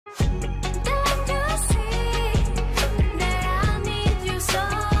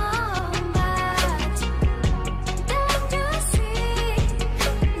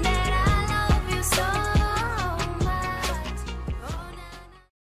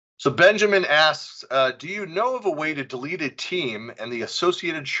So Benjamin asks, do you know of a way to delete a team and the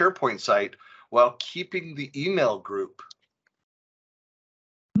associated SharePoint site while keeping the email group?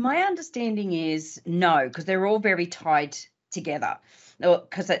 My understanding is no, because they're all very tied together.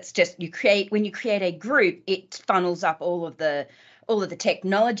 Because it's just when you create a group, it funnels up all of the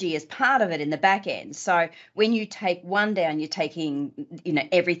technology as part of it in the back end. So when you take one down, you're taking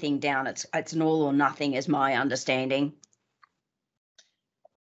everything down. It's an all or nothing, is my understanding.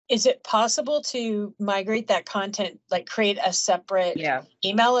 Is it possible to migrate that content, like create a separate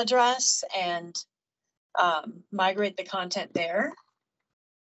email address and migrate the content there?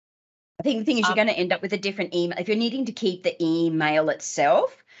 I think the thing is you're going to end up with a different email. If you're needing to keep the email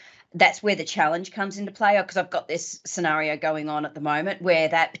itself, that's where the challenge comes into play, because I've got this scenario going on at the moment where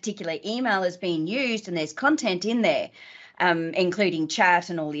that particular email is being used and there's content in there, including chat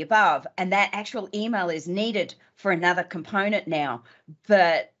and all the above. And that actual email is needed for another component now.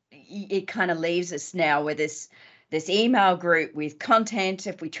 But it kind of leaves us now with this email group with content.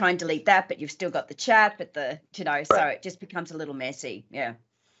 If we try and delete that, but you've still got the chat, but so it just becomes a little messy. Yeah.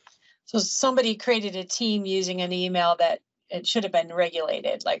 So somebody created a team using an email that it should have been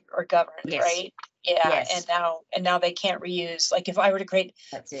regulated, or governed, right? Yeah. Yes. And now they can't reuse. Like if I were to create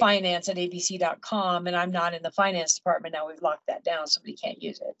finance at abc.com and I'm not in the finance department, now we've locked that down. Somebody can't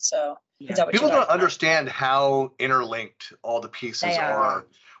use it. So is that what people don't understand how interlinked all the pieces are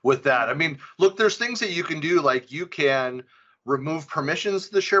with that. I mean, look, there's things that you can do, like you can remove permissions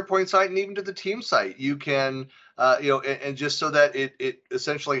to the SharePoint site and even to the team site. You can, and just so that it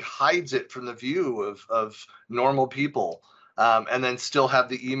essentially hides it from the view of normal people, and then still have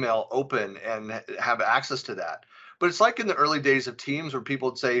the email open and have access to that. But it's like in the early days of Teams where people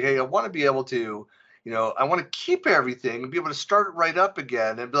would say, hey, I want to be able to, I want to keep everything and be able to start it right up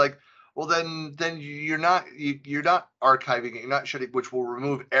again, and be like, well, then you're not archiving it, you're not shutting, which will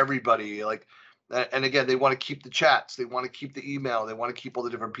remove everybody. And again, they want to keep the chats, they want to keep the email, they want to keep all the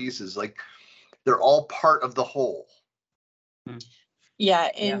different pieces. Like they're all part of the whole. Yeah,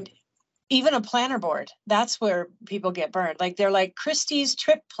 and even a planner board, that's where people get burned. Like they're like Christy's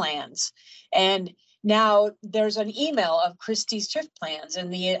trip plans, and now there's an email of Christy's trip plans in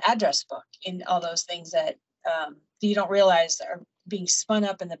the address book, in all those things that you don't realize are being spun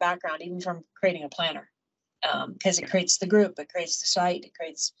up in the background, even from creating a planner. Because it creates the group, it creates the site, it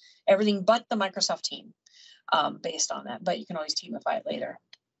creates everything but the Microsoft team based on that. But you can always teamify it later.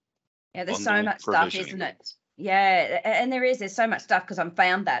 Yeah, there's so much stuff, isn't it? Yeah, and there's so much stuff, because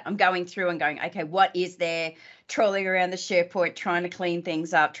I'm going through and going, okay, what is there, trawling around the SharePoint, trying to clean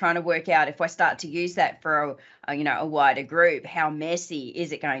things up, trying to work out if I start to use that for a wider group, how messy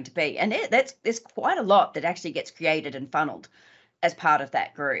is it going to be? And there's quite a lot that actually gets created and funneled as part of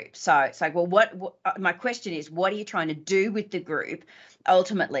that group. So it's like, well, what my question is, what are you trying to do with the group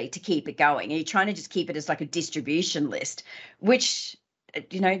ultimately to keep it going? Are you trying to just keep it as like a distribution list, which,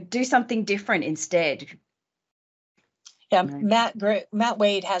 do something different instead? Yeah, Matt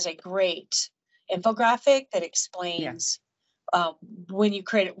Wade has a great infographic that explains when you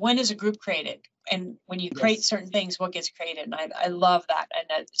create it, when is a group created? And when you create certain things, what gets created? And I love that. And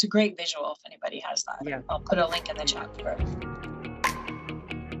it's a great visual if anybody has that. Yeah. I'll put a link in the chat for it.